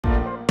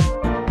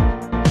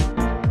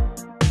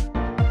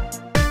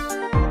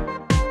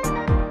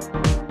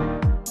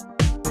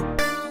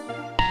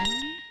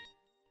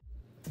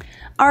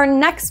Our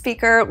next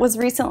speaker was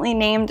recently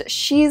named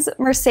She's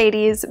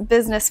Mercedes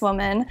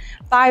Businesswoman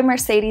by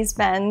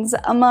Mercedes-Benz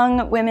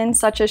among women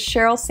such as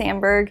Sheryl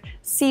Sandberg,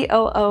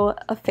 COO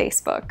of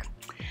Facebook.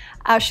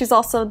 She's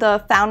also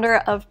the founder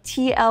of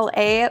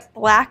TLA,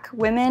 Black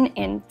Women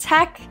in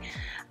Tech,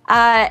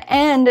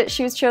 and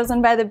she was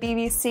chosen by the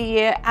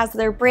BBC as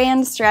their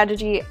brand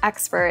strategy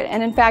expert.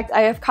 And in fact,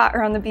 I have caught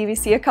her on the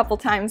BBC a couple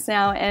times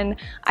now, and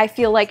I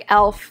feel like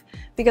Elf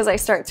because I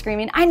start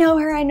screaming, I know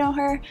her, I know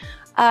her.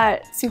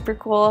 Super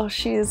cool.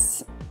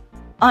 She's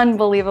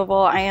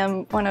unbelievable. I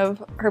am one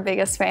of her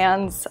biggest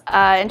fans.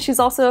 And she's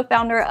also a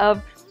founder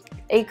of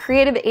a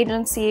creative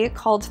agency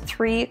called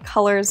 3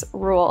 Colors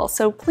Rule.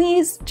 So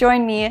please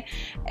join me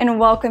in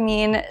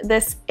welcoming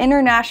this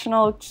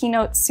international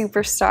keynote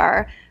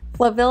superstar,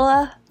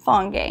 Flavilla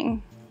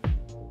Fongang.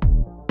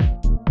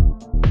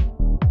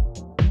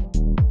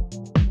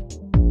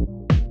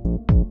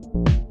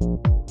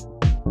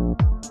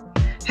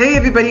 Hey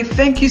everybody,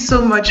 thank you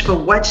so much for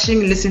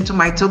watching, listening to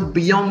my talk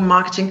Beyond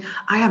Marketing.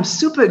 I am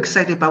super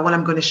excited about what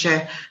I'm going to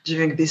share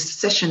during this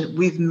session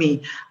with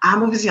me.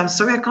 I'm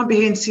sorry I can't be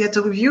here in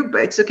Seattle with you,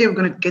 but it's okay. We're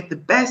going to get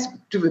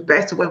do the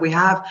best of what we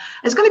have.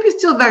 It's going to be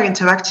still very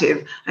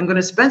interactive. I'm going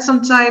to spend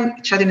some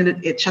time chatting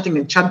in the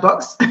chat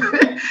box.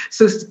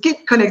 So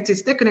get connected,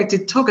 stay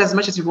connected, talk as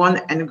much as you want,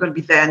 and I'm going to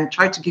be there and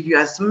try to give you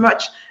as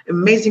much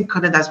amazing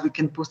content as we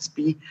can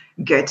possibly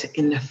get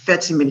in a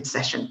 30-minute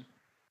session.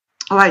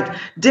 All right,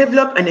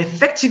 develop an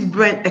effective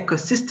brand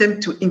ecosystem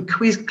to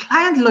increase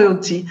client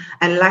loyalty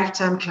and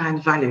lifetime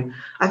client value.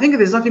 I think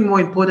there's nothing more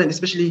important,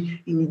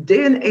 especially in the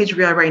day and age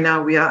we are right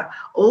now. We are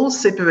all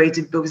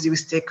separated, but obviously we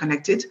stay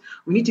connected.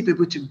 We need to be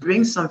able to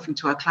bring something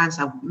to our clients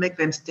and make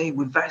them stay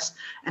with us.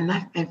 And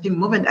I think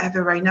more than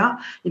ever right now,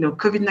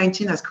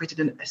 COVID-19 has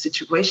created a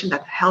situation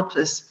that helps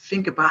us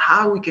think about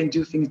how we can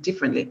do things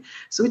differently.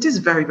 So it is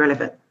very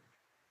relevant.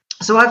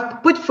 So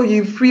I've put for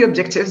you 3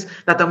 objectives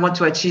that I want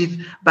to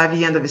achieve by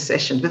the end of the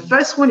session. The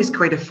first one is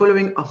create a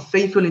following of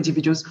faithful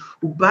individuals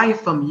who buy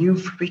from you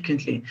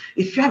frequently.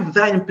 If you have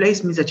that in place,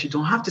 it means that you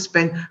don't have to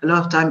spend a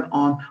lot of time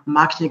on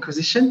marketing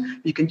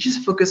acquisition. You can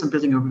just focus on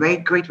building a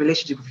great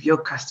relationship with your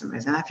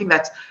customers. And I think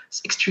that's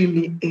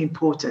extremely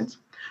important.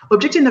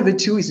 Objective number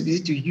 2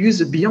 is to use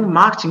the Beyond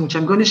Marketing, which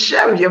I'm going to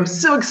share with you. I'm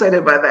so excited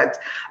about that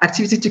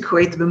activity to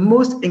create the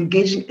most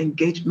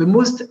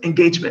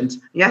engagement.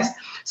 Yes.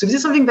 So this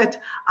is something that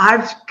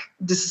I've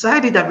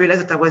decided, I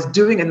realized that I was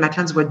doing and my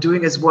clients were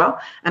doing as well.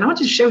 And I want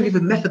to share with you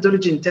the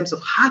methodology in terms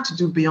of how to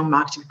do Beyond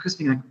Marketing,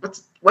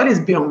 because what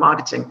is Beyond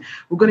Marketing?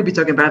 We're going to be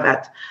talking about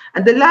that.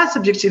 And the last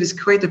objective is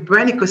create a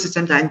brand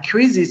ecosystem that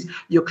increases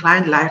your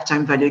client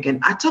lifetime value. Again,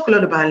 I talk a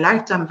lot about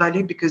lifetime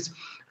value because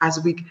as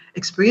we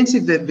experience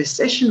the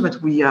recession that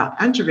we are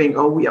entering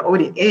or we are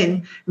already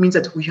in, means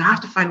that we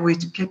have to find ways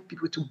to get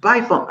people to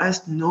buy from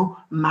us no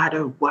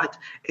matter what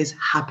is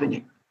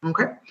happening.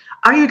 Okay?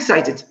 Are you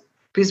excited?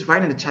 Please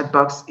write in the chat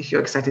box if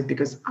you're excited,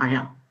 because I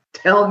am.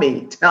 Tell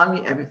me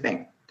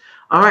everything.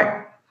 All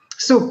right.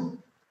 So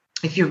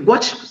if you've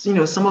watched,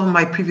 some of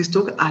my previous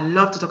talk, I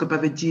love to talk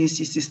about the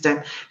DAC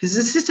system. This is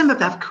a system that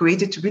I've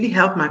created to really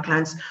help my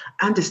clients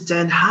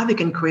understand how they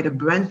can create a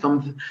brand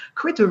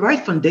create the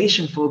right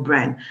foundation for a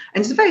brand.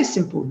 And it's very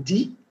simple.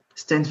 D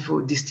stands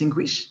for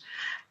distinguish,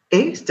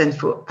 A stands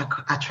for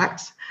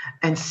attract,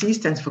 and C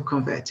stands for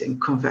convert.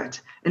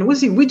 And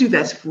we do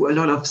that through a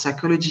lot of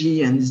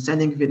psychology and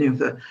understanding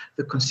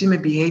the consumer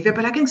behavior,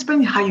 but I can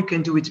explain how you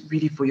can do it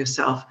really for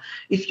yourself.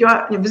 If you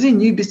are visiting a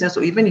new business,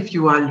 or even if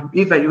you are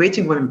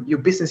evaluating what your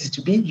business is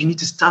to be, you need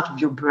to start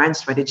with your brand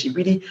strategy.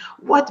 Really,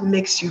 what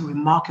makes you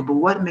remarkable?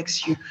 What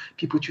makes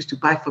people choose to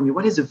buy from you?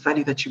 What is the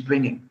value that you're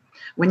bringing?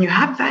 When you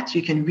have that,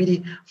 you can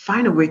really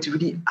find a way to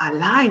really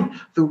align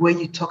the way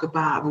you talk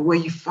about, the way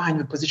you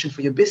find a position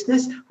for your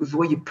business with the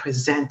way you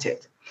present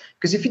it.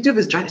 Because if you do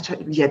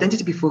the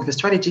identity before the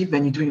strategy,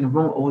 then you're doing in the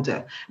wrong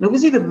order. And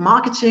obviously, the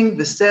marketing,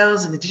 the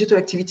sales, and the digital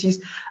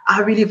activities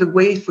are really the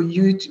ways for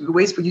you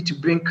to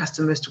bring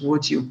customers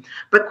towards you.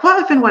 But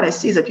quite often, what I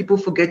see is that people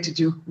forget to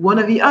do one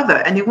or the other,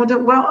 and they wonder,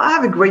 well, I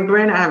have a great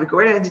brand, I have a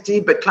great identity,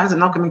 but clients are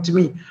not coming to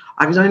me.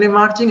 Have you done any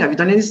marketing? Have you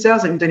done any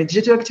sales? Have you done any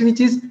digital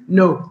activities?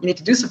 No, you need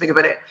to do something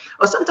about it.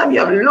 Or sometimes you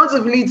have loads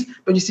of leads,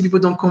 but you see people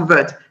don't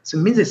convert. So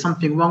it means there's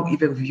something wrong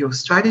either with your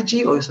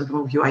strategy or something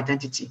wrong with your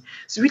identity.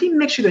 So really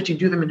make sure that you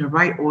do them in the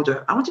right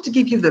order. I wanted to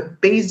give you the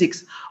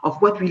basics of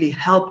what really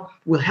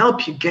will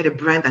help you get a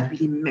brand that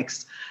really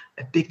makes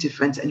a big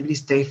difference and really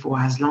stay for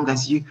as long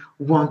as you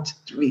want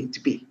it to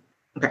be.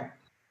 Okay.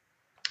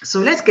 So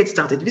let's get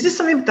started. This is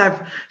something that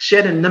I've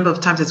shared a number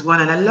of times as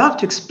well, and I love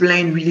to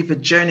explain really the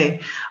journey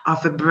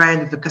of a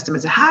brand with the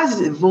customers. How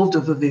has it evolved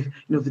over the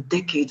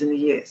decades and the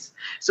years?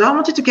 So I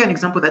wanted to get an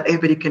example that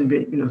everybody can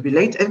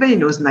relate. Everybody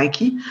knows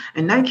Nike,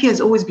 and Nike has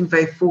always been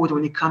very forward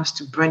when it comes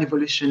to brand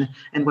evolution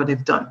and what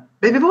they've done.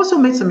 But they've also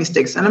made some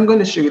mistakes, and I'm going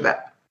to show you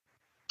that.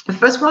 The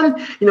first one,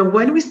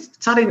 when we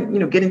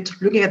started, getting to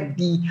looking at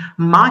the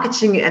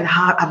marketing and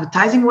how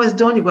advertising was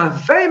done, it was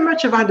very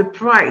much about the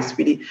price,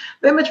 really,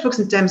 very much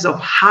focused in terms of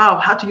how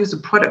to use the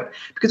product.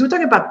 Because we're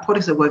talking about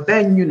products that were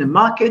very new in the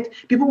market.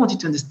 People wanted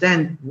to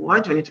understand,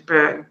 why do I need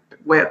to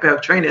wear a pair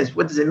of trainers?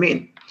 What does it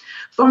mean?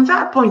 From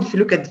that point, if you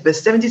look at the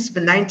 70s to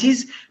the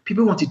 90s,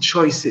 people wanted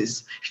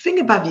choices. If you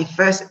think about the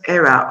first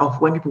era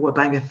of when people were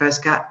buying their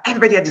first car,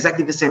 everybody had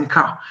exactly the same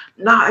car.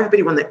 Now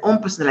everybody wants their own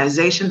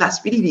personalization.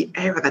 That's really the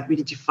era that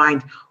really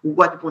defined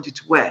what people wanted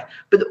to wear.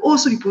 But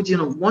also people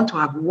didn't want to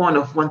have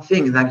one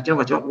thing, like you don't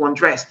want to have one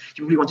dress.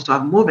 You really wanted to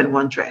have more than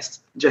one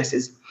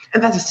dresses.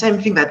 And that's the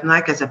same thing that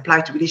Nike has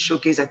applied to really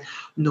showcase that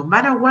no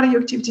matter what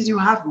your activities you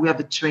have, we have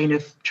a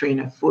trainers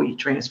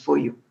for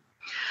you.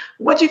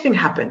 What do you think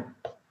happened?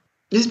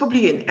 This is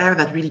probably an era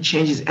that really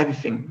changes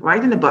everything.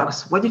 Right in the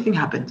box, what do you think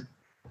happened?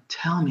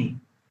 Tell me.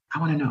 I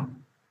want to know.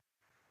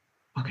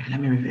 Okay, let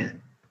me reveal it.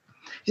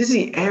 This is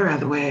the era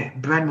where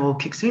brand model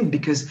kicks in,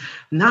 because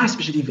now,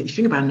 especially if you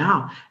think about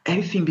now,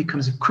 everything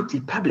becomes quickly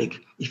public.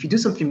 If you do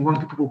something wrong,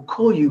 people will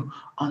call you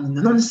on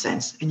the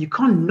nonsense, and you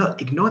can't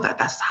not ignore that.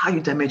 That's how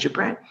you damage your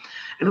brand.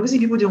 And obviously,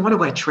 people didn't want to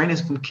wear trainers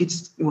from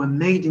kids who were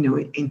made,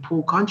 in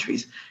poor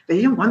countries. They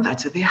didn't want that,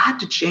 so they had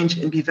to change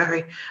and be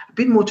a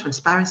bit more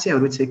transparency. I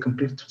would say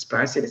complete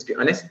transparency. Let's be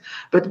honest,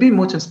 but a bit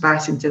more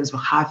transparency in terms of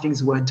how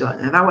things were done,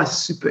 and that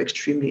was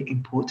extremely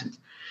important.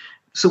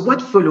 So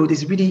what followed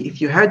is really,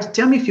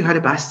 tell me if you heard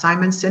about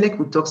Simon Sinek,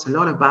 who talks a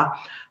lot about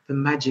the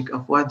magic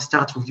of what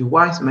starts with your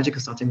why, the magic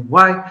of starting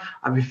why.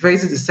 I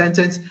rephrase the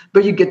sentence,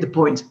 but you get the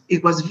point.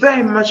 It was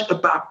very much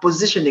about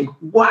positioning.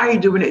 Why are you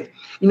doing it?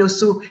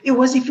 So it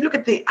was, if you look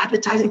at the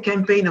advertising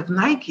campaign of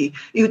Nike,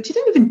 it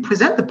didn't even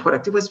present the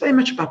product. It was very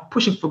much about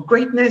pushing for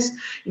greatness,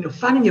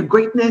 finding your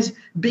greatness,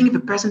 being the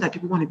person that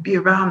people want to be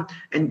around,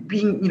 and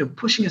being,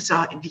 pushing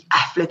yourself and the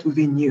athlete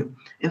within you.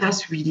 And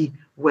that's really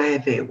where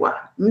they were.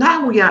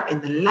 Now we are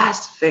in the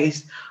last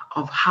phase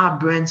of how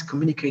brands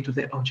communicate with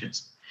their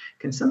audience.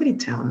 Can somebody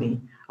tell me,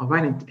 or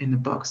write it in the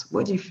box,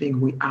 what do you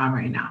think we are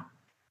right now?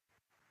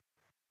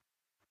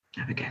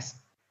 Have a guess.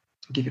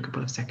 I'll give you a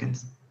couple of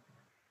seconds.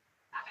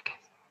 Have a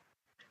guess.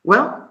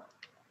 Well,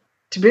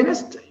 to be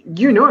honest,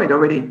 you know it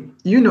already.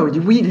 We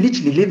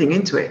literally living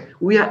into it.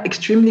 We are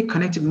extremely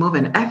connected more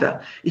than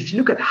ever. If you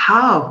look at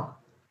how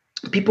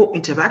people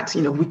interact,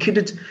 we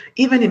couldn't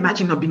even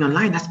imagine not being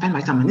online. I spend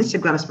my time on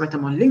Instagram, I spend my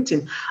time on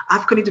LinkedIn.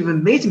 I've connected with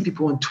amazing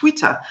people on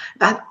Twitter.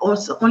 That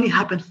also only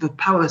happened through the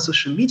power of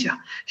social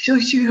media. So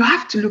you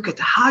have to look at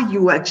how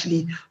you are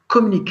actually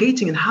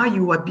communicating and how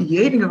you are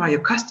behaving around your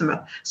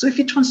customer. So if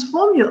you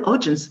transform your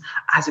audience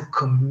as a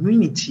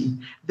community,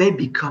 they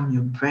become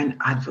your brand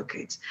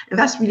advocates. And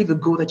that's really the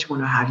goal that you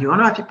want to have. You want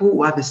to have people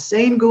who have the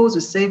same goals,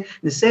 the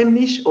same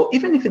niche, or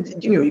even if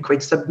you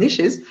create sub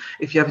niches,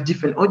 if you have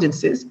different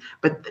audiences,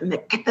 but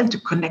get them to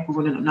connect with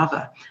one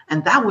another.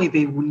 And that way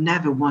they will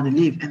never want to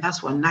leave. And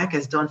that's what Nike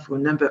has done for a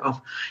number of,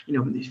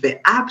 their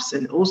apps,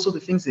 and also the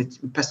things that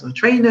personal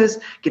trainers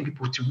get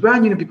people to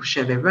run, people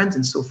share their runs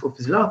and so forth.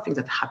 There's a lot of things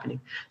that are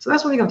happening. So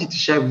that's what I wanted to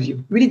share with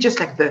you. Really just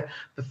like the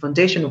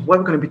foundation of what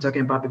we're going to be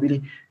talking about, but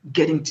really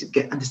getting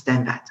to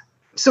understand that.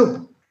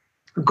 So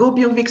go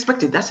beyond the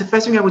expected. That's the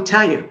first thing I would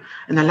tell you.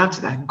 And I love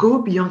that.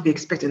 Go beyond the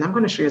expected. And I'm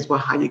going to show you as well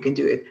how you can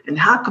do it and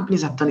how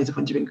companies have done it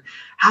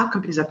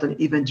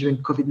even during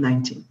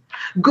COVID-19.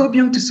 Go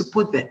beyond to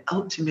support their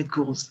ultimate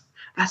goals.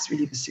 That's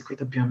really the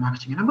secret of beyond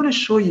marketing. And I'm going to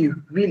show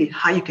you really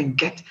how you can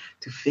get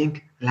to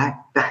think like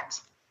that.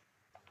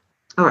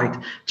 All right,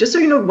 just so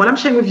you know what I'm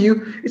sharing with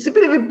you, it's a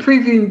bit of a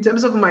preview in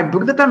terms of my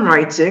book that I'm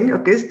writing.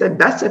 Okay, so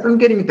that's it, I'm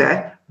getting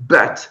there,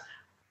 but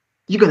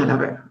you're going to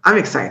love it. I'm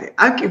excited.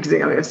 I keep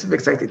saying I'm super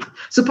excited.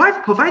 So by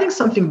providing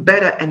something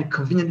better and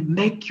convenient,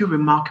 make you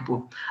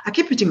remarkable. I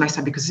keep repeating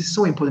myself because it's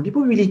so important.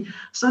 People really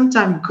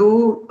sometimes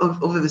go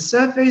over the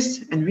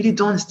surface and really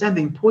don't understand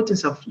the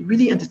importance of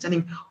really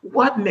understanding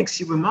what makes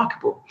you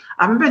remarkable.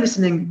 I remember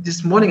listening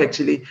this morning,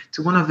 actually,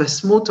 to one of the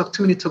small talk,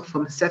 2-minute talk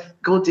from Seth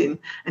Godin,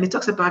 and he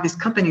talks about this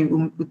company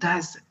who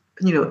does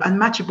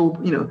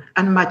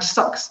unmatched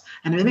socks.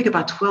 And they make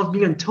about 12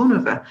 million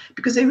turnover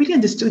because they really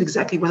understood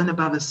exactly it wasn't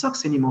about the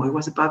socks anymore. It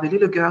was about the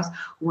little girls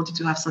who wanted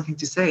to have something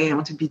to say and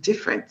wanted to be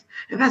different.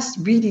 And that's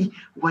really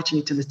what you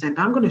need to understand.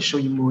 But I'm going to show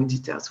you more in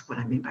details of what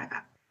I mean by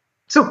that.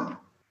 So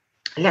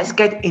let's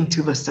get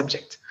into the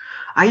subject.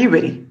 Are you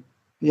ready?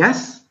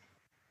 Yes?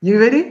 You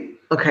ready?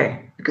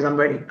 Okay, because I'm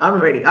ready.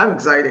 I'm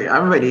excited.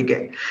 I'm ready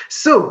again.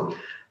 So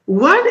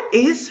what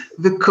is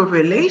the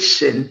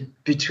correlation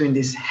between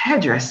this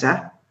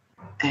hairdresser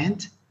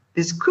and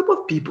this group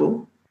of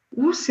people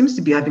who seems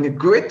to be having a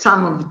great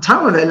time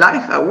of their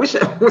life? I wish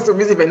I was so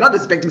busy, but not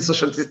respecting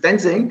social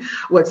distancing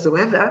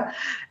whatsoever.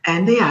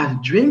 And they are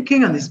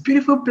drinking on this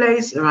beautiful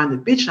place around the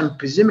beach. I'm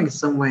presuming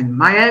somewhere in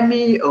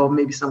Miami or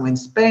maybe somewhere in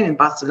Spain, in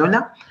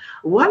Barcelona.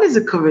 What is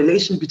the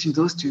correlation between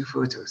those two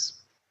photos?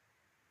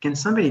 Can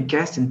somebody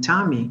guess and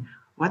tell me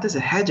what does a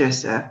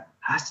hairdresser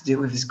has to do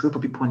with this group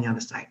of people on the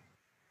other side?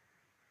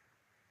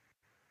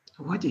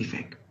 What do you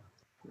think?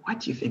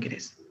 What do you think it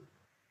is?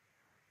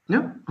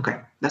 No? Okay,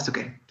 that's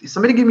okay. If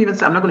somebody give me even,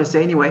 I'm not going to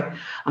say anyway.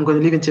 I'm going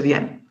to leave until the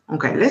end.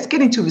 Okay, let's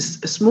get into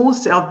this, a small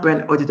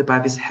self-brand audit by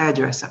this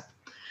hairdresser.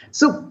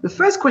 So the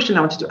first question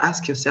I want you to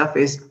ask yourself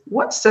is,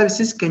 what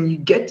services can you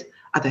get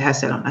at the hair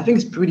salon? I think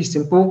it's pretty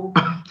simple.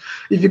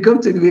 If you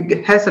come to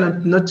the hair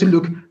salon not to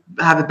look,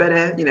 have a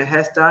better,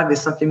 hairstyle,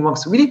 there's something wrong.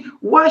 So really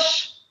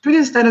wash,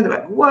 pretty standard,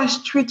 like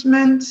wash,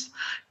 treatments,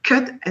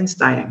 cut, and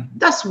styling.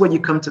 That's when you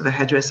come to the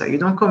hairdresser. You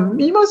don't come.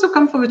 You also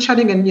come for the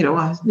chatting and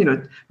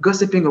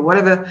gossiping or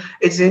whatever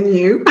it's in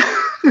you.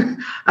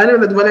 I know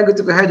that when I go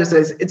to the hairdresser,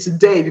 it's a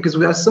day because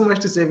we have so much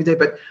to say every day.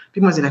 But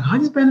people say like, "How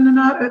do you spend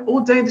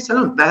all day in the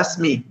salon?" That's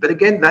me. But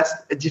again, that's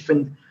a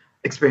different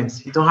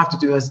experience. You don't have to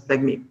do as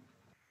like me.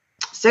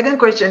 Second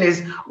question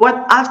is, what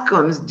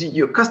outcomes do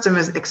your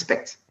customers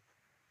expect?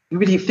 You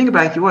really think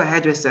about if you are a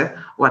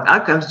hairdresser, what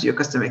outcomes do your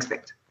customer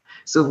expect?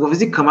 So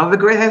obviously come up with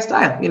a great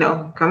hairstyle,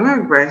 come up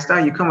with a great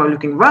hairstyle, you come out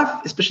looking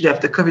rough, especially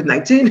after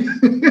COVID-19.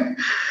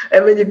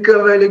 And when you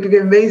come out looking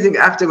amazing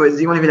afterwards,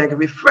 you want to be like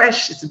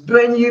refreshed, it's a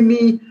brand new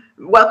me,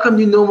 welcome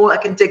new normal, I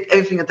can take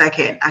everything that I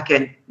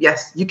can.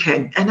 Yes, you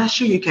can. And I'm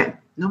sure you can,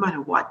 no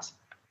matter what.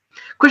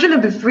 Question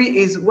number 3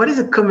 is, what is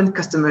a common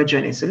customer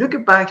journey? So look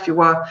back, if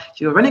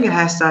you're running a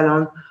hair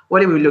salon,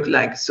 what it will look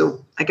like.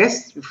 So I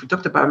guess if we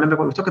talked about, remember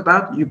what we talked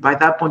about, you by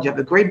that point you have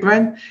a great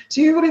brand.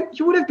 So you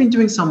would have been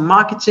doing some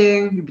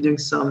marketing, you've been doing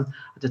some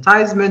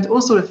advertisement,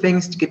 all sort of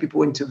things to get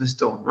people into the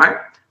store, right?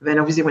 Then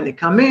obviously when they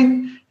come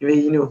in,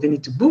 if they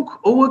need to book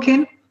or walk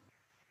in,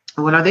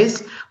 one of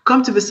these,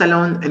 come to the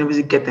salon and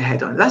obviously get the hair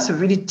done. That's a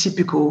really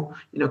typical,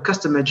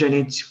 customer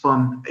journey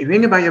from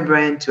ringing about your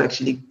brand to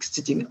actually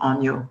sitting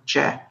on your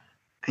chair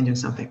and doing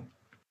something.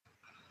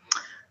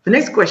 The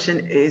next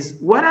question is,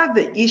 what are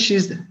the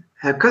issues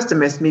her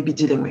customers may be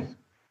dealing with?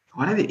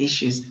 What are the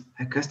issues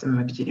her customer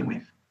may be dealing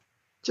with?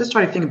 Just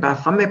try to think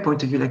about from their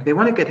point of view, like they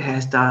want to get a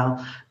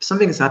hairstyle,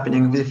 something is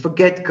happening.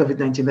 Forget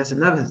COVID-19, that's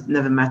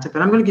another matter,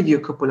 but I'm going to give you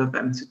a couple of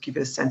them to give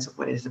you a sense of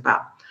what it is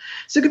about.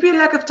 So it could be a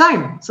lack of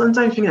time.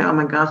 Sometimes you think, oh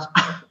my gosh,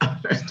 I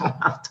just don't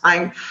have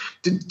time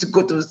to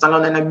go to the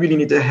salon and I really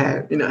need a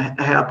hair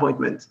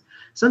appointment.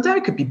 Sometimes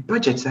it could be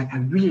budgets. Like I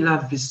really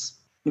love this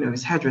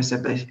this hairdresser,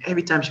 but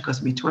every time she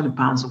costs me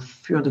 £200 or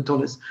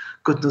 $300,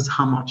 God knows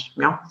how much.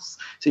 Yeah.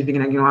 So you're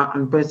thinking,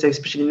 I'm going to say,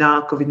 especially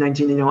now,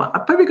 COVID-19,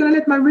 I'm probably going to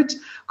let my roots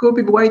go a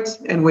bit white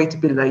and wait a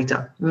bit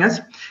later.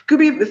 Yes. Could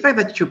be the fact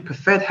that your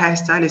preferred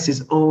hairstylist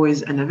is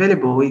always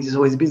unavailable. It is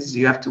always busy. So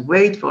you have to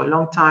wait for a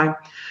long time.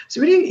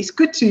 So really, it's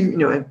good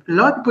to, a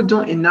lot of people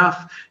don't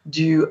enough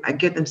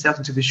get themselves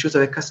into the shoes of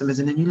their customers,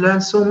 and then you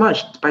learn so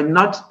much I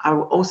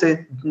will also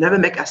never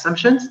make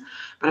assumptions.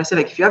 But I say,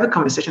 like, if you have a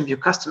conversation with your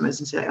customers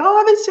and say, like, oh, I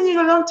haven't seen you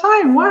in a long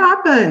time. What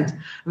happened?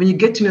 When you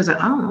get to know, it's like,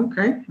 oh,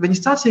 okay. When you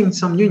start seeing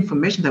some new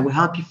information that will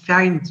help you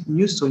find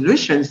new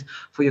solutions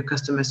for your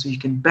customers so you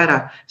can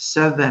better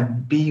serve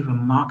them, be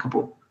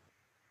remarkable.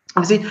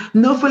 Obviously,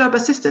 no follow-up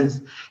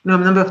assistance. A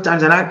number of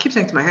times, and I keep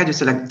saying to my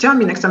hairdresser, like, tell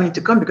me next time I need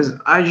to come because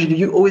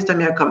you always tell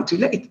me I come too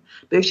late.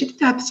 But if she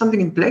didn't have something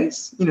in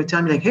place,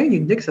 tell me like, hey,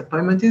 your next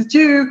appointment is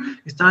due.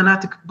 It's time now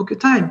to book your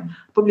time.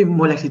 Probably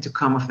more likely to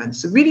come often.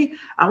 So really,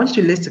 I want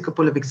you to list a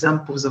couple of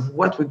examples of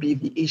what would be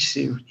the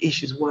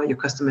issues why your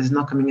customer is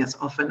not coming as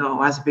often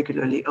or as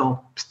regularly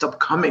or stop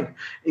coming,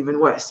 even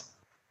worse.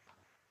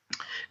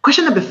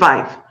 Question number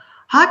 5.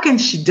 How can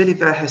she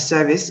deliver her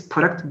service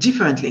product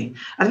differently?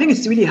 I think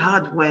it's really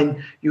hard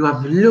when you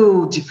have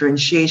low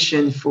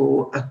differentiation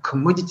for a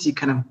commodity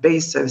kind of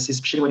based service,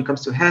 especially when it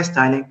comes to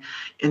hairstyling.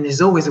 And there's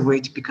always a way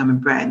to become a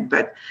brand.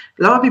 But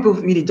a lot of people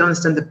really don't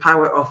understand the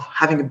power of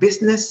having a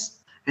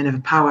business and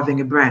the power of having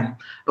a brand.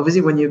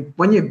 Obviously, when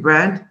you're a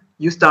brand,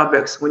 you're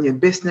Starbucks. When you're a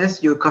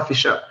business, you're a coffee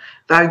shop.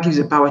 That gives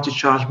you the power to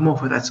charge more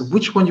for that. So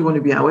which one do you want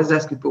to be? I always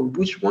ask people,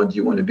 which one do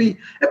you want to be?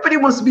 Everybody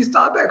wants to be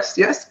Starbucks,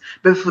 yes?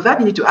 But for that,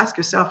 you need to ask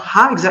yourself,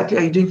 how exactly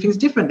are you doing things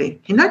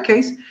differently? In that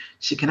case,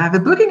 she can have a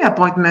booking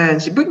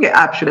appointment. She's booking an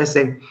app, should I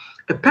say,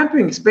 a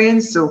pampering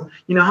experience. So,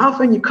 how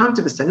often you come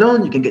to the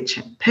salon, you can get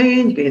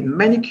champagne, you can get a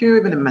manicure,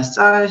 even a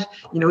massage.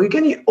 You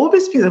can get all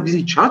these things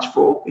obviously charge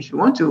for if you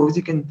want to.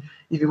 Obviously,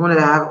 if you want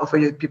to offer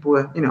your people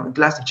a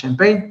glass of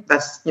champagne,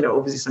 that's,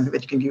 obviously something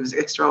that you can give as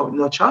extra or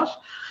no charge.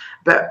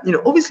 But,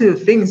 obviously the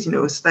things,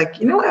 it's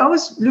like, I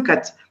always look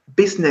at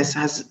business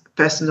as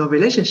personal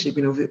relationship.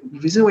 The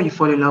reason why you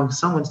fall in love with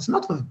someone, it's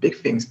not for the big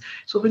things.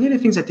 So the little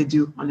things that they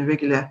do on a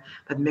regular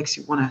that makes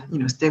you want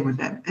to, stay with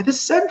them. And the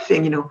same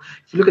thing, if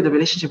you look at the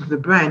relationship with the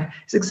brand,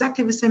 it's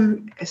exactly the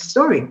same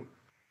story.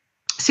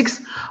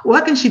 6,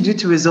 what can she do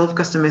to resolve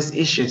customers'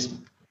 issues?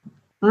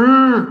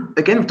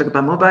 Again, we talk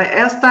about mobile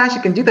hairstyles.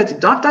 You can do that. You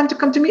don't have time to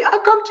come to me, I'll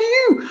come to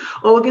you.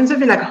 Or again,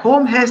 something like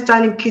home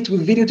hairstyling kit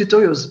with video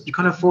tutorials. You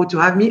can't afford to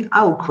have me,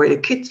 I will create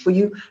a kit for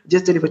you,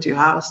 just deliver to your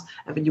house,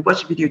 and then you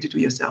watch a video to do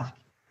yourself.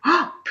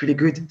 Pretty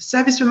good.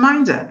 Service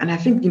reminder. And I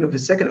think, the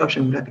second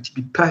option would have to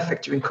be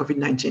perfect during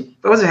COVID-19.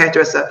 If I was a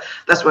hairdresser,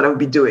 that's what I would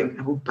be doing.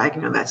 I would be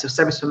biking on that. So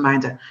service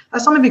reminder.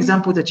 That's some of the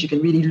examples that you can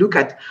really look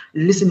at,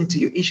 listening to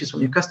your issues from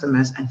your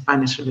customers and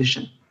find a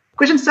solution.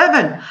 Question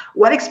 7,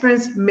 what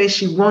experience may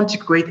she want to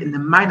create in the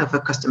mind of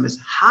her customers?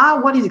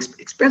 What is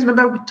experience?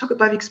 Remember, we talk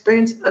about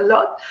experience a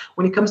lot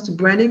when it comes to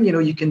branding.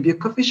 You can be a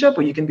coffee shop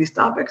or you can be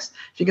Starbucks.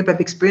 Think about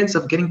the experience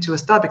of getting to a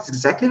Starbucks.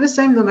 Exactly the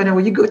same no matter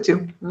where you go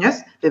to. Yes,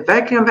 they're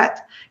very clear on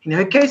that. In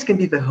her case, it can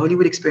be the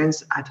Hollywood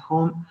experience at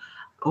home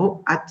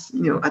or at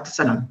the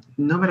salon.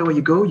 No matter where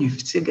you go, you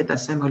still get that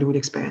same Hollywood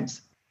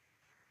experience.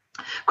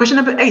 Question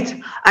number 8,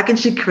 how can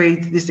she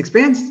create this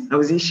experience?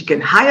 Obviously, she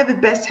can hire the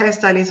best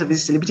hairstylist or the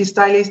celebrity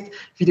stylist,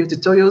 video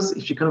tutorials,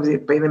 if you can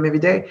obviously pay them every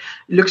day,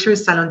 luxury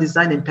salon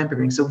design and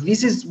pampering. So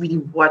this is really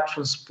what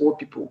transport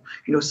people.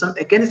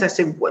 Again, as I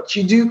say, what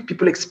you do,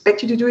 people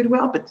expect you to do it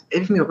well, but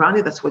everything around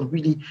it, that's what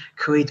really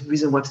creates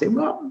reason why they say,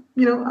 well,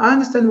 I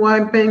understand why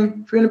I'm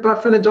paying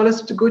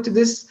 $300 to go to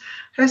this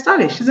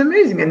hairstylist. She's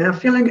amazing. And I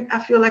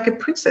feel like a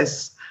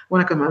princess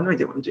when I come out. I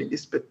don't want to do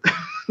this, but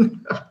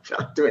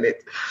I'm doing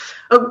it.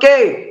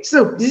 Okay,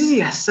 so this is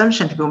the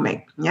assumption people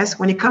make. Yes,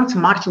 when it comes to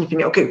marketing, you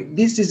think, okay,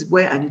 this is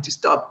where I need to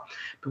stop.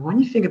 But when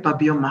you think about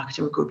beyond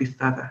marketing, we'll go a bit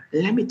further.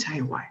 Let me tell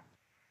you why.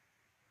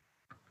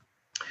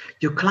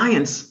 Your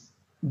clients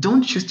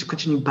don't choose to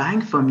continue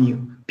buying from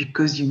you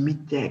because you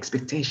meet their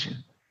expectation.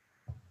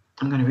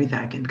 I'm going to read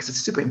that again because it's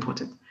super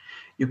important.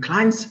 Your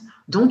clients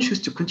don't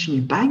choose to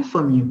continue buying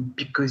from you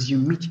because you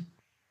meet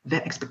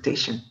their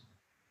expectation,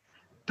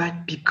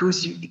 but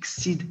because you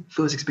exceed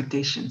those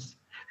expectations.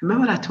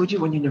 Remember what I told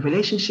you when you're in a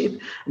relationship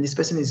and this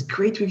person is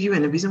great with you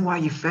and the reason why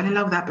you fell in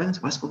love with that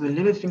person was for the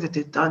little things that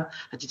they've done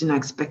that you did not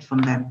expect from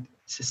them.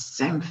 It's the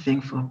same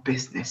thing for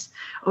business.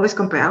 I always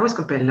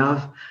compare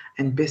love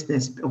and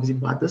business. Obviously,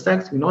 about the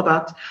sex, we know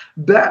that.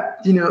 But,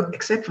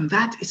 except from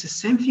that, it's the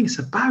same thing. It's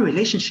about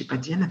relationship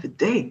at the end of the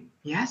day.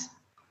 Yes?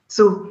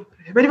 So,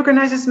 everybody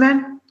recognize this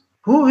man?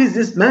 Who is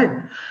this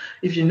man?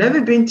 If you've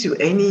never been to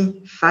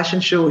any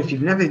fashion show, if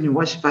you've never even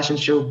watched a fashion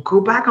show,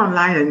 go back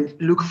online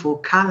and look for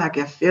Karl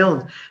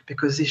Lagerfeld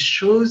because his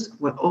shows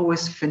were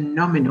always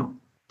phenomenal.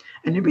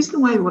 And the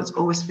reason why it was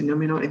always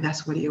phenomenal, and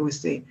that's what he always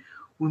say,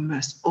 we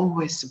must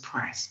always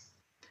surprise.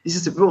 This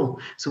is the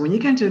rule. So when you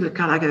came to the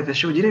Karl Lagerfeld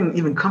show, you didn't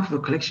even come from a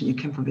collection, you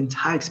came from the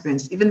entire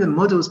experience. Even the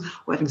models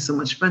were having so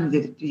much fun.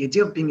 The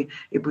idea of being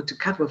able to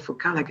catwalk for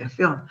Karl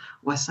Lagerfeld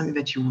was something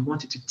that you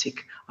wanted to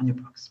tick on your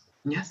box.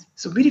 Yes.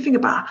 So really think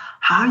about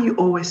how you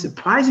always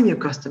surprising your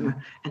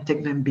customer and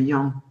take them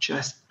beyond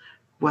just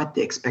what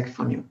they expect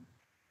from you.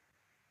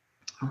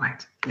 All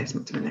right, let's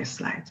move to the next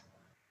slide.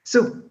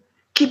 So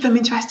keep them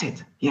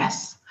interested.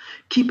 Yes.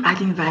 Keep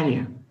adding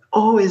value.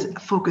 Always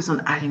focus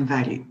on adding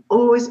value.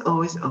 Always,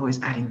 always,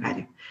 always adding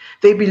value.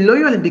 They be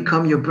loyal and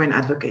become your brand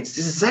advocates.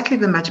 This is exactly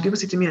the magic. People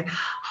say to me, like,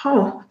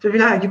 oh,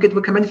 Flavilla, you get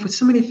recommended for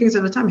so many things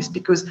at the time. It's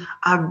because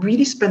I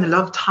really spend a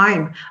lot of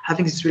time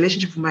having this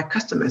relationship with my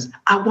customers.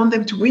 I want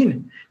them to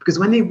win because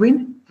when they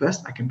win,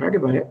 first, I can brag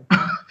about it.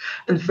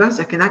 And first,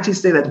 I can actually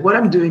say that what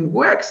I'm doing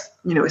works.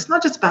 It's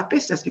not just about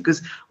business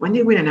because when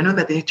they win and I know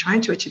that they're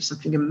trying to achieve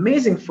something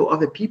amazing for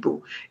other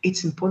people,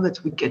 it's important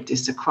that we get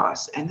this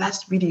across. And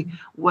that's really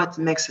what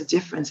makes a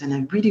difference. And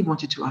I really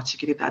wanted to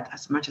articulate that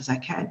as much as I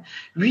can.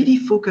 Really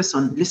focus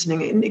on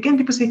listening. And again,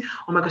 people say,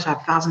 oh my gosh, I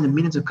have thousands and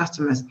millions of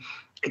customers.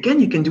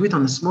 Again, you can do it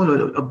on a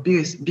smaller or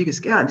bigger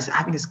scale. Just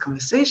having this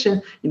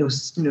conversation,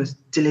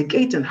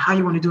 delegate and how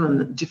you want to do it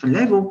on a different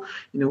level,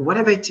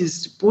 whatever it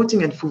is,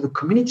 supporting and for the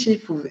community,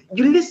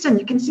 you listen,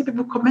 you can see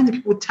people commenting,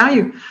 people tell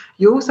you.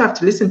 You also have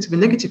to listen to the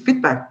negative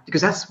feedback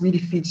because that really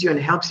feeds you and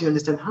helps you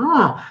understand,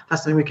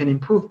 that's something we can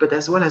improve, but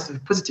as well as the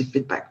positive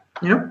feedback,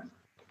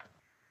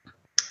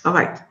 All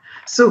right.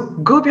 So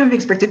go beyond the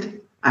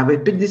expected. I will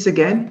repeat this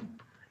again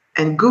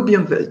and go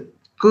beyond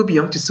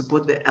to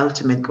support the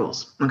ultimate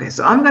goals. Okay,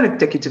 so I'm going to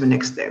take you to the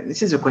next step.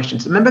 This is a question.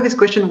 So remember this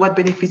question, what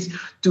benefits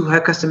do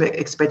her customers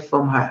expect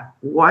from her?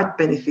 What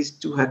benefits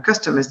do her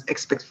customers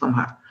expect from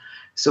her?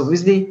 So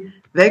obviously,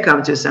 they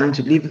come to a salon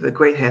to live with a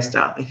great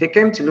hairstyle. If they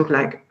came to look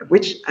like a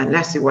witch,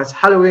 unless it was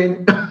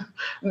Halloween,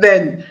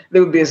 then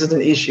there would be a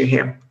certain issue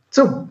here.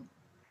 So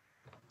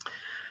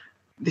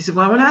this is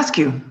what I want to ask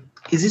you.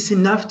 Is this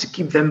enough to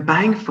keep them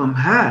buying from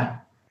her?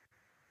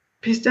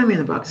 Please tell me in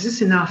the box, is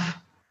this enough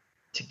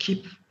to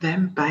keep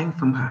them buying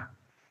from her?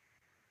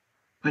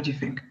 What do you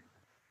think?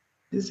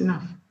 Is this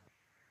enough?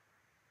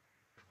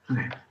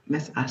 Okay,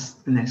 let's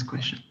ask the next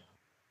question.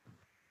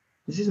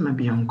 This is my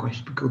beyond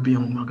question, go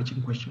beyond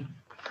marketing question.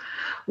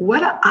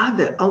 What are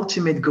the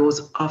ultimate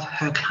goals of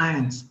her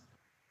clients?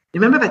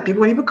 Remember that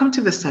when people come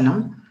to the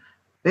salon,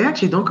 they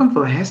actually don't come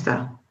for a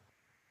hairstyle.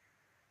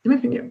 You may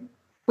think,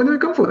 what do we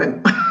come for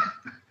then?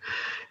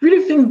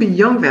 Really think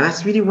beyond that.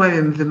 That's really why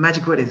the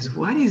magic word is.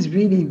 What is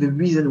really the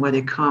reason why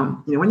they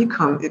come? When you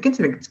come, I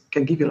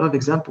can give you a lot of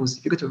examples.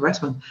 If you go to a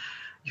restaurant,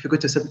 if you go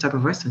to a certain type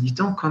of restaurant, you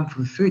don't come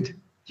for food.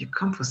 You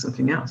come for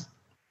something else.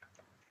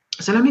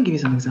 So let me give you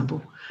some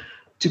example.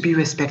 To be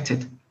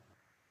respected.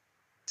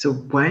 So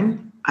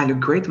when I look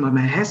great, my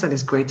hairstyle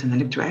is great and I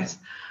look dressed,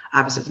 I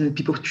have a certain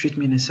people treat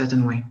me in a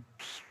certain way.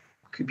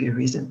 Could be a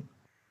reason.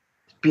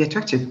 Be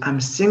attracted. I'm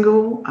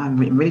single. I'm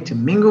ready to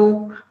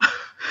mingle.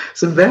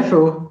 So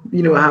therefore,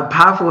 I have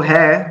powerful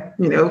hair,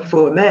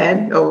 for a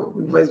man or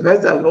vice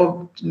versa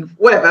or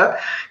whatever,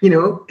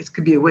 it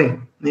could be a way.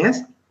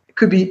 Yes, it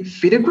could be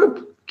feed a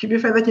group. Could be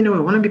the fact that I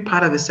want to be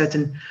part of a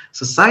certain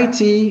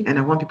society, and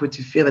I want people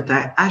to feel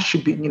that I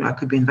should be, I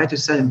could be invited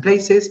to certain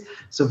places.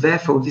 So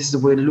therefore, this is the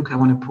way look I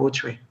want to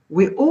portray.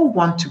 We all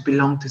want to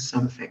belong to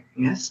something.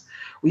 Yes,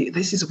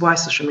 this is why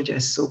social media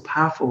is so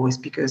powerful. Is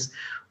because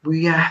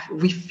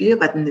we feel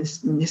that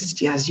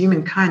necessity as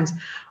humankind,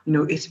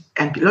 it's,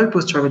 and a lot of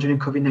people struggle during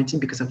COVID-19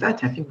 because of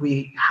that. I think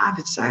we have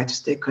a desire to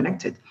stay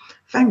connected.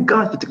 Thank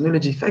God for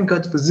technology. Thank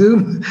God for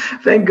Zoom.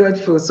 Thank God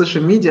for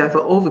social media, for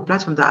all the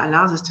platforms that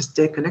allows us to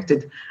stay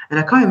connected. And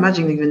I can't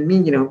imagine even me,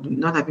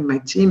 not having my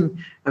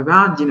team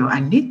around.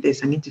 I need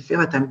this. I need to feel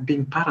that I'm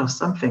being part of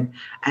something.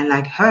 And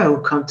like her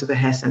who come to the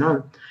hair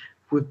salon,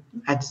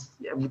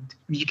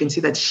 you can see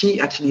that she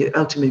actually, her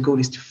ultimate goal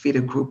is to feed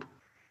a group.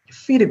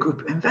 Feed a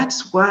group, and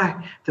that's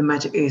why the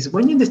magic is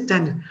when you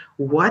understand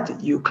why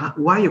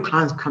your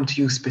clients come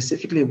to you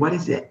specifically. What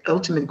is the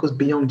ultimate goes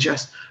beyond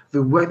just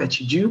the work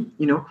that you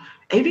do.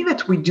 Everything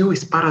that we do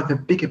is part of the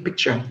bigger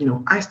picture.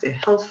 I stay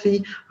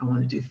healthy. I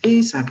want to do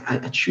this.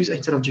 I choose,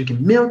 instead of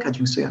drinking milk, I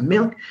drink soya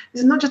milk.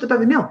 This is not just about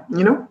the milk.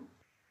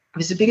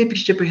 There's a bigger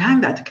picture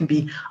behind that. It can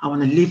be, I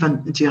want to live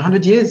until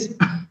 100 years.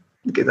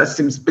 Because that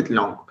seems a bit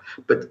long.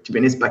 But to be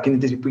honest, back in the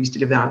days, people used to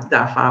live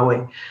that far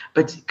away.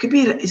 But it could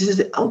be, this is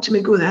the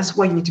ultimate goal. That's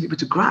why you need to be able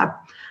to grab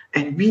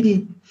and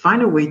really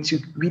find a way to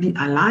really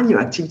align your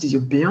activities,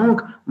 your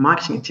beyond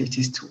marketing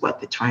activities, to what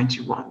they're trying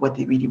to want, what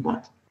they really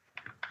want.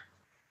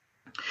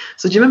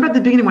 So do you remember at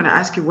the beginning when I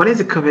asked you, what is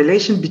the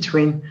correlation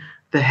between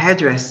the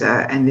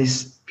hairdresser and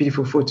this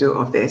beautiful photo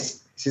of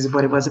this? This is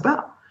what it was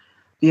about.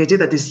 The idea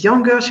that this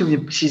young girl,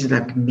 she's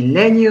like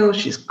millennial,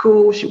 she's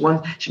cool, she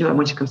when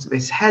she comes to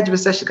this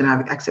hairdresser, she's gonna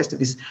have access to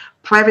this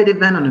private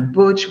event on a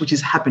boat, which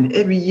is happening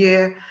every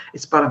year.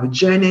 It's part of a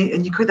journey,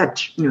 and you create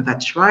that,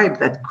 that tribe,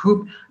 that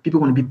group people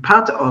want to be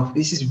part of.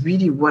 This is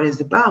really what it's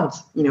about.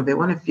 They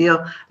want to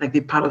feel like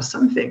they're part of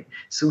something.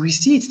 So we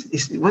see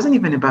it wasn't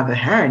even about the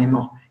hair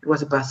anymore. It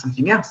was about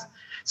something else.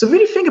 So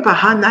really think about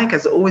how Nike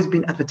has always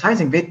been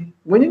advertising.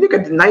 When you look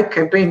at the Nike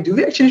campaign, do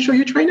they actually show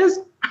you trainers?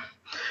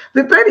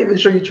 They barely even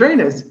show you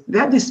trainers. They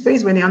have this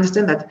phase when they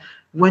understand that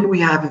when we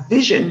have a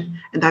vision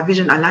and that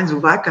vision aligns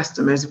with our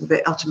customers, with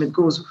their ultimate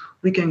goals,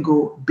 we can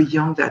go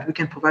beyond that. We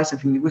can provide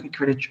something. We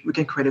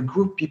can create a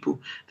group of people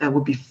that will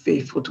be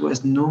faithful to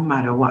us no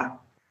matter what.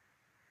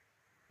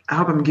 I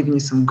hope I'm giving you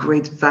some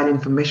great value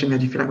information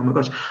that you feel like, oh my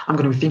gosh, I'm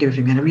going to rethink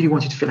everything. And I really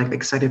want you to feel like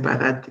excited by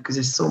that, because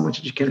there's so much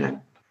that you can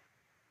learn.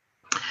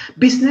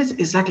 Business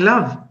is like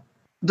love.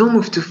 Don't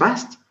move too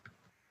fast,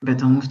 but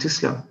don't move too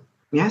slow.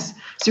 Yes.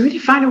 So really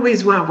find a way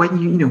as well when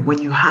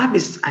you have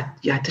this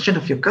the attention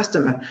of your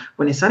customer,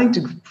 when they're starting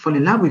to fall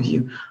in love with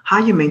you, how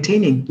you're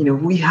maintaining.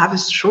 We have a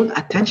short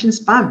attention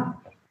span.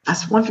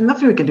 That's one thing,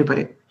 nothing we can do about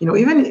it.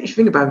 Even if you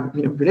think about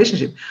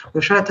relationship,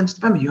 with short attention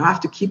span, you have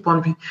to keep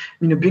on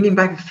bringing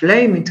back a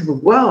flame into the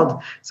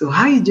world. So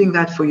how are you doing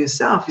that for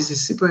yourself? Is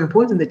super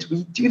important that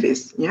we do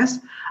this. Yes.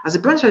 As a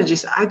brand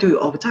strategist, I do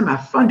it all the time. I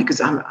have fun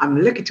because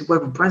I'm lucky to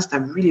work with brands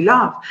that I really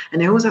love,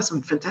 and they always have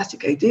some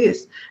fantastic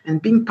ideas.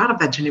 And being part of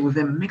that journey with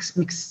them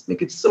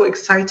make it so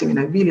exciting, and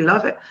I really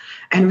love it.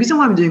 And the reason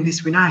why I'm doing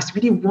this right now is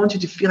really want you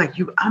to feel like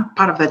I'm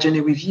part of that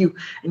journey with you,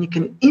 and you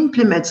can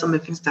implement some of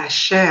the things that I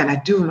share and I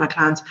do with my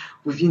clients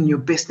within your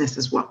business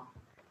as well.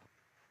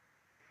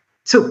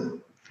 So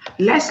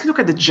let's look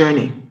at the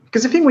journey.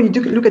 Because I think when you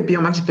do look at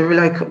Beyond Marketing, they're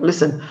like,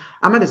 listen,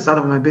 I'm at the start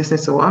of my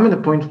business, so I'm at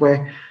a point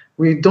where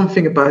we don't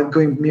think about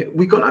going,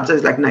 we can't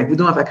advertise like Nike. We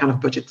don't have that kind of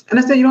budget. And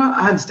I said,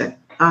 I understand.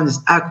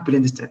 I completely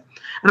understand.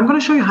 And I'm going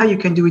to show you how you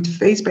can do it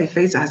phase by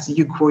phase as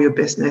you grow your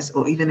business,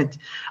 or you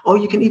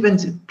can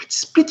even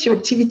split your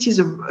activities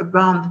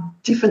around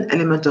different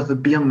elements of a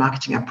Beyond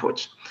Marketing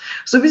approach.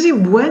 So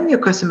basically, when your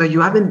customer,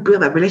 you haven't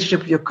built a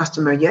relationship with your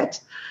customer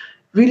yet,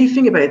 really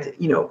think about it,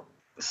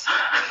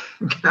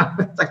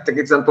 like the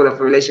example of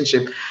a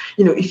relationship.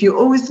 If you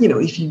always,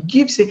 if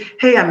you say,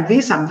 hey, I'm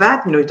this, I'm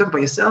that, you talk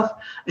about yourself,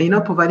 and you're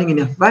not providing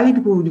enough value,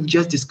 people will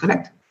just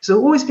disconnect. So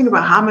always think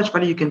about how much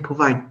value you can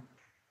provide.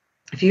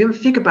 If you ever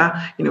think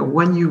about,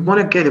 when you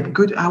want to get a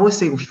good, I always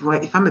say,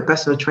 if I'm a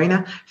personal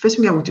trainer, first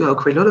thing I would do, I'll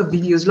create a lot of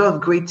videos, a lot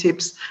of great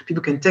tips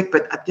people can take.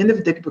 But at the end of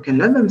the day, people can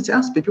learn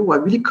themselves. People who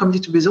are really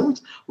committed to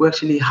results will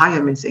actually hire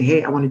them and say,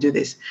 hey, I want to do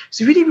this.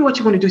 So really what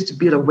you want to do is to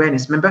build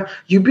awareness. Remember,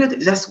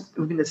 that's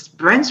within this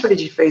brand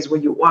strategy phase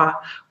where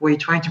you're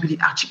trying to really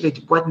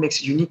articulate what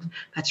makes you unique.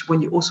 That's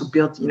when you also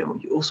build,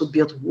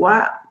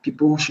 why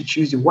people should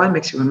choose you, what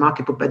makes you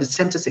remarkable. But at the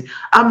same time, say,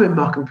 I'm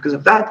remarkable because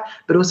of that,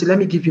 but also let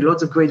me give you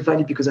lots of great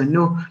value because I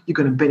know you're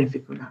going to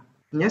benefit from that.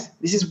 Yes,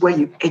 this is where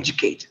you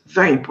educate.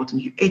 Very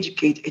important. You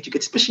educate,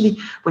 especially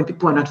when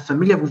people are not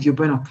familiar with your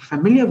brand or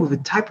familiar with the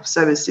type of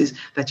services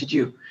that you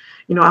do.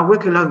 I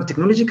work a lot with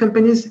technology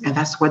companies, and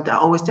that's what I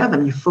always tell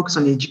them. You focus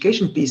on the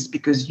education piece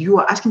because you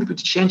are asking people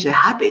to change their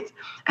habit.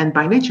 And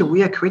by nature,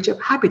 we are creatures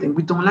of habit and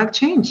we don't like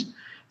change.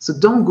 So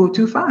don't go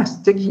too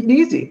fast. Take it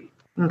easy.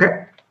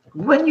 Okay.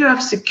 When you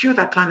have secured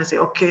that client and say,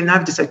 okay, now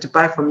I've decided to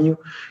buy from you,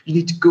 you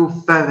need to go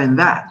further than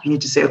that. You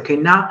need to say, okay,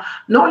 now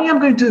not only I'm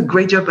going to do a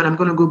great job, but I'm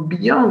going to go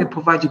beyond and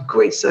provide you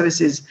great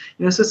services.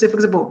 So say, for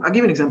example, I'll give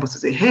you an example. So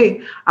say,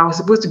 hey, I was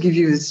supposed to give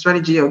you a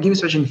strategy or give you a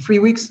strategy in 3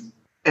 weeks,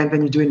 and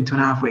then you do it in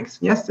 2.5 weeks.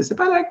 Yes, it's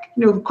about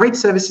great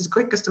services,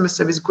 great customer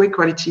service, great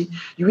quality.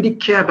 You really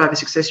care about the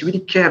success. You really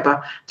care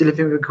about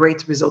delivering a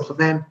great result for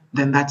them.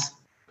 Then that's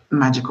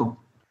magical.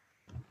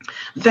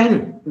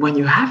 Then when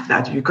you have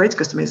that, your great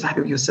customer is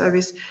happy with your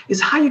service, is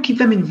how you keep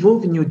them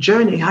involved in your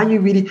journey, how you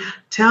really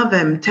tell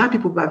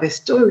people about their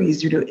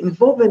stories,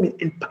 involve them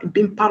in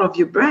being part of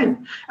your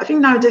brand. I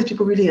think nowadays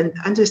people really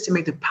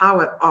underestimate the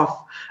power of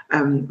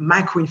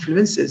micro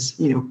influencers,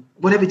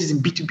 whatever it is in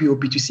B2B or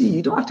B2C.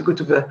 You don't have to go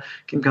to the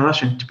Kim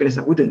Kardashian, to be honest.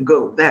 I wouldn't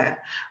go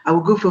there. I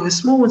would go for the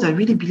small ones I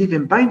really believe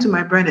in, buy into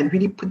my brand and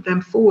really put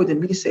them forward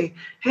and really say,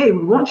 hey,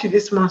 we want you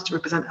this month to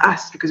represent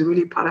us because we're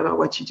really proud about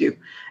what you do.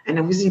 And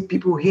obviously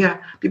people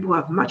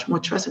have much more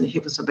trust and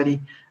hear from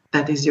somebody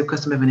that is your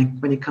customer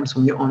when it comes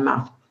from your own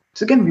mouth.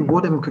 So again,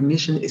 reward and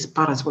recognition is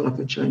part as well of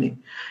the journey.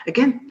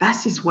 Again,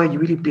 that is where you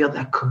really build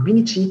that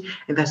community,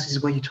 and that is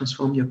where you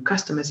transform your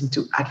customers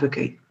into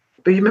advocate.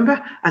 But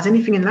remember, as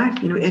anything in life,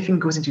 everything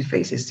goes into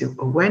phases. So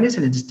awareness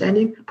and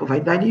understanding,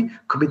 provide value,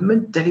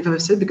 commitment, deliver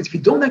service. Because if you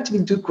don't actually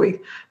do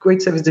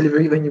great service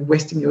delivery, then you're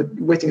wasting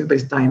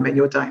everybody's time and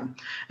your time.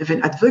 And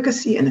then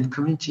advocacy and then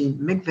community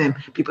make them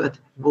people that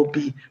will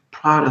be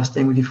proud of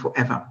staying with you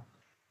forever.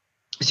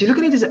 So look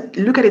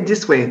at it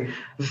this way.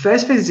 The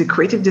first phase is a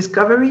creative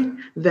discovery.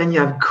 Then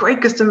you have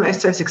great customer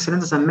service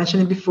excellence, as I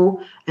mentioned it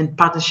before, and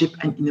partnership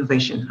and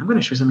innovation. I'm going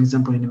to show some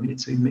example in a minute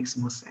so it makes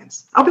more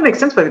sense. I hope it makes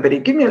sense for everybody.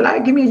 Give me a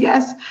like, give me a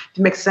yes. If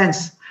it makes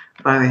sense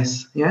by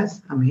this.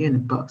 Yes, I'm here in the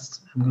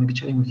box. I'm going to be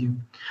chatting with you.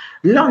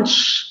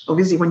 Launch.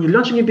 Obviously, when you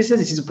launch a new business,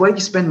 this is where you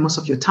spend most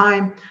of your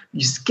time.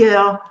 You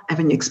scale and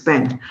then you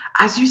expand.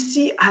 As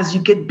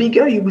you get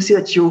bigger, you will see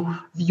that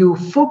your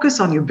focus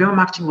on your brand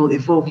marketing will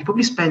evolve. You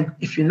probably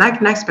if you're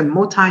Nike, spend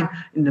more time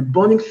in the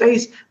bonding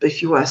phase. But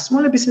if you are a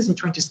smaller business and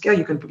trying to scale,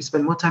 you can probably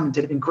spend more time in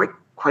delivering great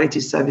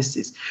quality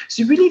services.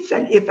 So you really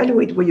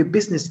evaluate where your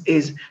business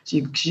is so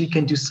you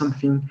can do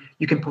something,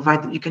 you can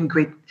provide, you can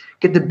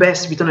get the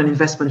best return on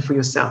investment for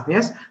yourself.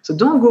 Yes. So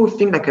don't go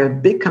think like a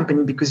big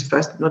company, because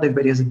first, not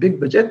everybody has a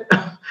big budget.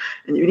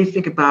 And you really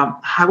think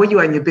about where you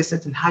are in your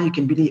business and how you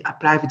can really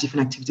apply the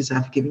different activities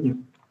I've given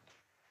you.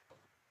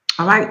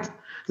 All right.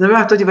 So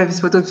I've told you about this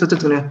photo.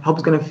 I hope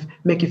it's going to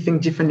make you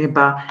think differently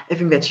about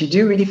everything that you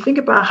do. Really think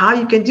about how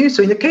you can do.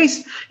 So in the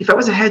case, if I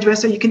was a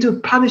hairdresser, you can do a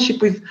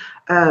partnership with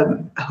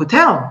a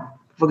hotel.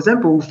 For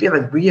example, we feel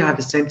like we have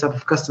the same type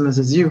of customers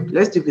as you.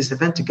 Let's do this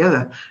event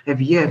together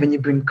every year. Then you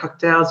bring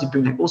cocktails, you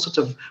bring all sorts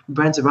of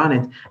brands around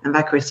it. And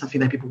that creates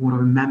something that people want to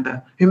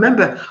remember.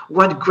 Remember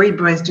what great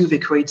brands do. They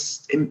create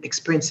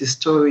experiences,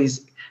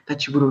 stories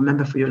that you will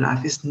remember for your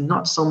life. It's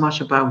not so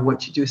much about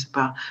what you do, it's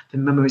about the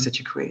memories that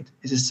you create.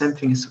 It's the same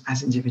thing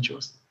as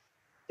individuals.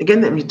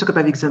 Again, when you talk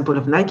about the example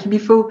of Nike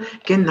before,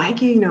 again,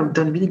 Nike,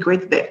 done really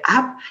great. Their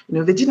app,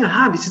 they didn't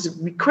have this. Is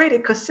we create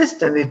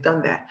ecosystem. They've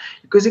done that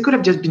because they could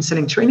have just been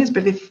selling trainers,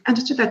 but they've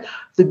understood that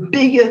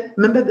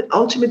the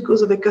ultimate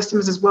goals of their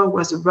customers as well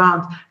was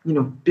around,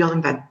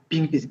 building that,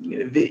 being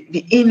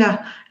the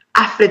inner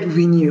athlete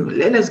renew.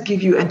 Let us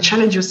give you and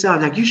challenge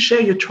yourself. Like you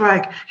share your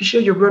track, you share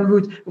your run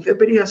route with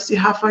everybody else, see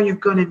how far you've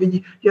gone, and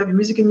then you have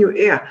music in your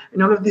ear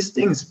and all of these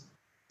things.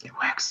 It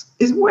works.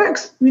 It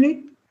works.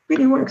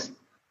 Really works.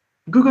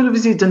 Google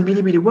obviously done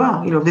really, really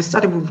well. They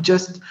started with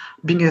just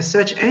being a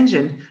search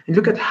engine, and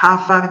look at how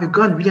far they've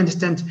gone. Really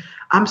understand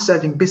I'm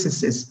serving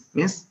businesses.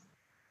 Yes.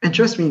 And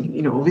trust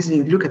me,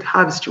 obviously look at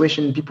how the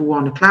situation people who are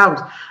on the cloud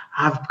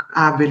have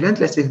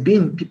relentless they've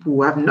been. People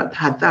who have not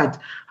had that,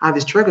 how they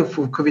struggle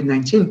for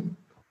COVID-19.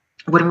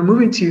 When we're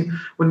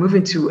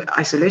moving to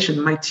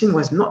isolation, my team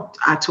was not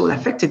at all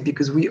affected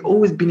because I've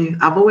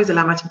always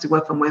allowed my team to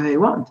work from where they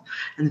want.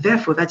 And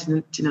therefore that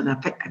didn't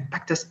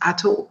impact us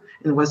at all.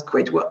 And it was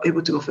great. We're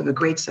able to offer the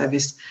great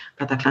service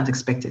that our clients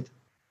expected.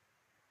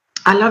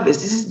 I love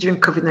this. This is during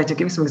COVID-19.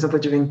 Give me some example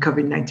during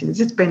COVID-19.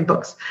 This is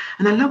Paintbox.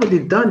 And I love what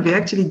they've done. They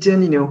actually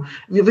done,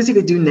 obviously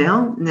they do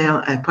nail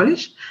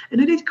polish. And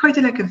then they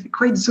created like a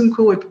great Zoom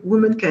call where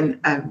women can,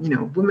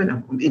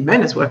 women,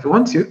 men as well, if you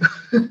want to,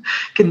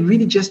 can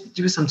really just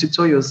do some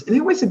tutorials. And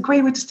it was a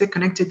great way to stay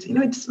connected. It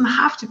doesn't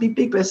have to be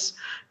big, but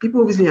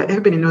people obviously,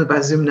 everybody knows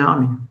about Zoom now. I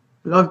mean,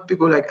 a lot of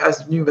people like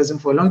us knew about Zoom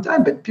for a long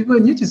time, but people are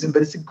new to Zoom.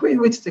 But it's a great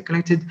way to stay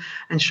connected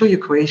and show your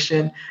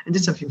creation and do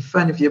something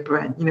fun with your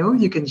brand.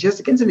 You could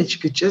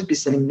just be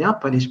selling nail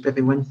polish, but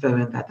they went further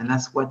than that, and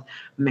that's what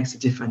makes a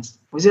difference.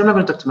 Obviously, I'm not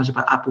going to talk too much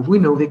about Apple. We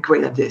know they're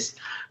great at this.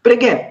 But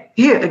again,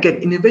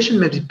 innovation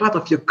may be part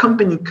of your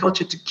company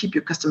culture to keep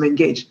your customer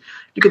engaged.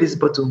 Look at this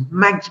bottle,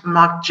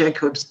 Marc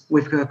Jacobs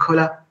with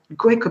Coca-Cola.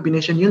 Great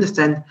combination. You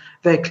understand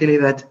very clearly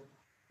that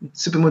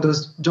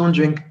supermodels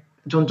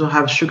don't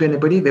have sugar in the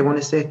body. They want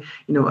to stay,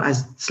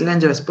 as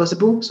slender as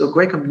possible. So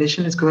great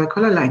combination is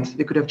Coca-Cola Light.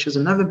 They could have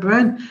chosen another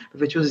brand,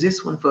 but they chose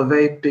this one for a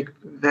very big,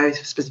 very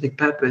specific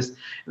purpose.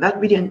 That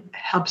really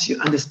helps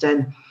you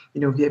understand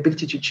the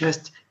ability to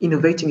just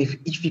innovating.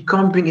 If you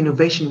can't bring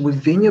innovation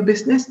within your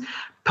business,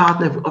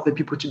 partner with other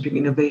people to bring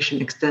innovation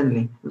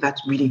externally.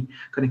 That's really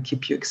going to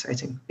keep you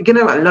exciting. Again,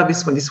 I love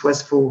this one. This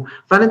was for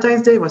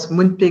Valentine's Day. It was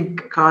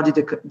Moonpig Car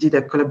did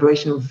a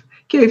collaboration with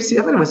KFC.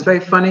 I thought it was very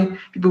funny.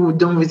 People who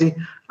don't really,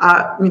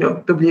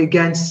 probably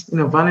against,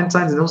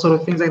 Valentine's and all sort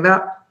of things like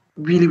that,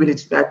 really did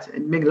that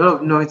and make a lot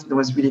of noise. And it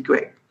was really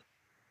great.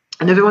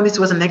 Another one, this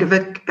was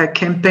another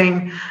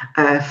campaign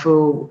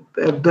for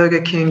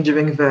Burger King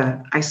during the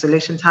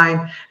isolation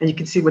time. And you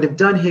can see what they've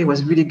done here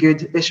was really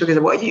good. They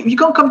showcased, well, you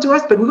can't come to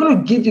us, but we're going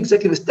to give you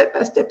exactly the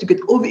step-by-step to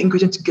get all the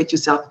ingredients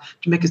to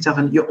make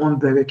yourself your own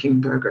Burger King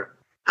burger.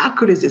 How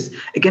cool is this?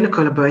 Again, a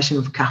collaboration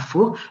with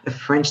Carrefour, a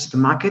French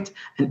supermarket,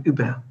 and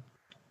Uber.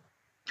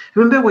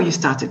 Remember where you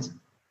started.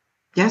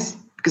 Yes?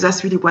 Because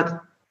that's really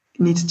what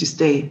needs to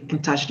stay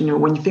in touch.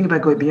 When you think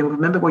about going beyond,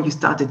 remember where you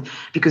started,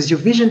 because your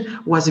vision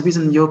was the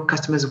reason your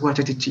customers were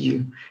attracted to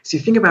you. So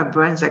you think about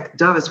brands like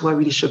Dove as well,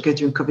 really showcased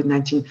during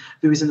COVID-19,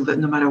 the reason that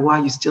no matter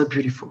what, you're still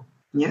beautiful.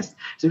 Yes.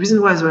 The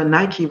reason was why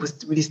Nike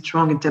was really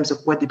strong in terms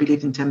of what they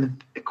believed in terms of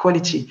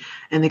equality.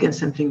 And again,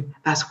 something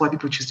that's why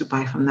people choose to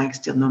buy from Nike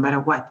still, no matter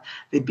what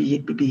they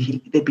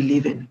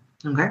believe in.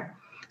 Okay.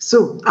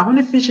 So I want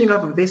to finish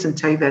off with this and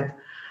tell you that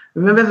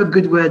remember the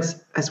good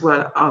words as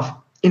well of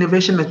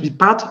innovation must be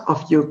part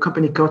of your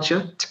company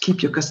culture to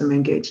keep your customer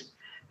engaged.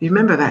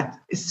 Remember that.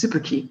 It's super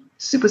key.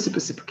 Super,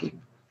 super, super key.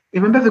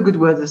 Remember the good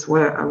words as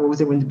well. I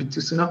was able to be too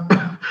soon.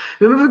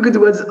 Remember the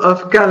good words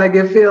of Karl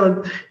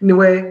Lagerfeld, in a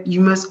way, you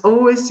must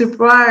always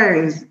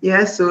surprise.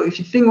 Yeah. So if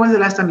you think when's the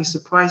last time you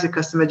surprised your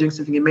customer doing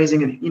something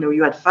amazing, and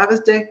you had Father's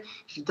Day,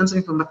 if you've done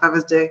something for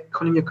Father's Day,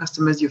 calling your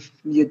customers, your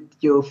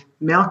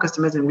male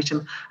customers, and wish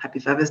them Happy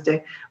Father's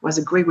Day was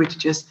a great way to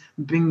just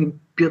build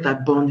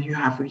that bond you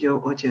have with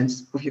your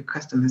audience, with your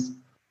customers.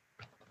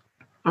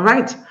 All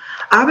right.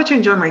 I hope you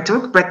enjoyed my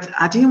talk, but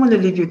I didn't want to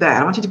leave you there.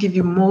 I wanted to give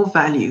you more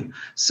value.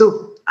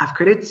 So I've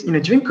created,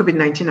 during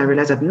COVID-19, I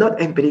realized that not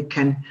everybody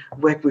can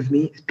work with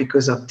me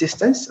because of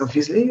distance,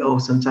 obviously, or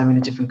sometime in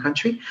a different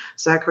country.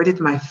 So I created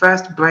my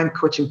first brand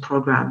coaching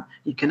program.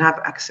 You can have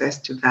access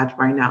to that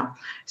right now.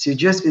 So you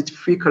just visit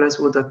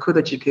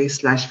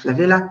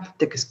freecolors.co.uk/Flavilla.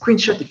 Take a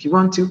screenshot if you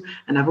want to.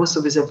 And I've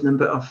also reserved a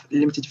number of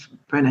limited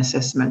brand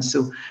assessments.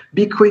 So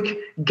be quick,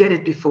 get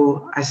it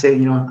before I say,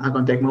 I'm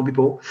going to take more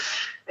people.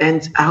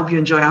 And I hope you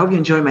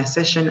enjoy my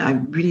session. I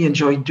really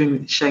enjoy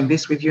sharing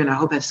this with you. And I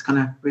hope that's going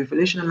to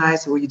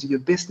revolutionize the way you do your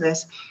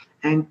business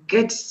and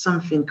get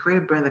create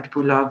a brand that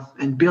people love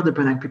and build a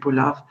brand that people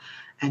love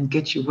and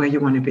get you where you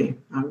want to be.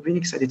 I'm really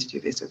excited to do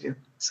this with you.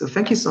 So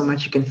thank you so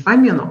much. You can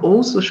find me on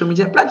all social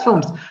media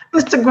platforms,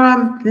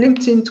 Instagram,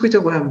 LinkedIn,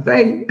 Twitter, where I'm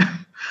very,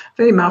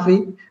 very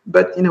mouthy.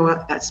 But you know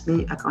what? That's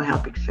me. I can't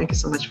help it. Thank you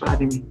so much for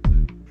having me.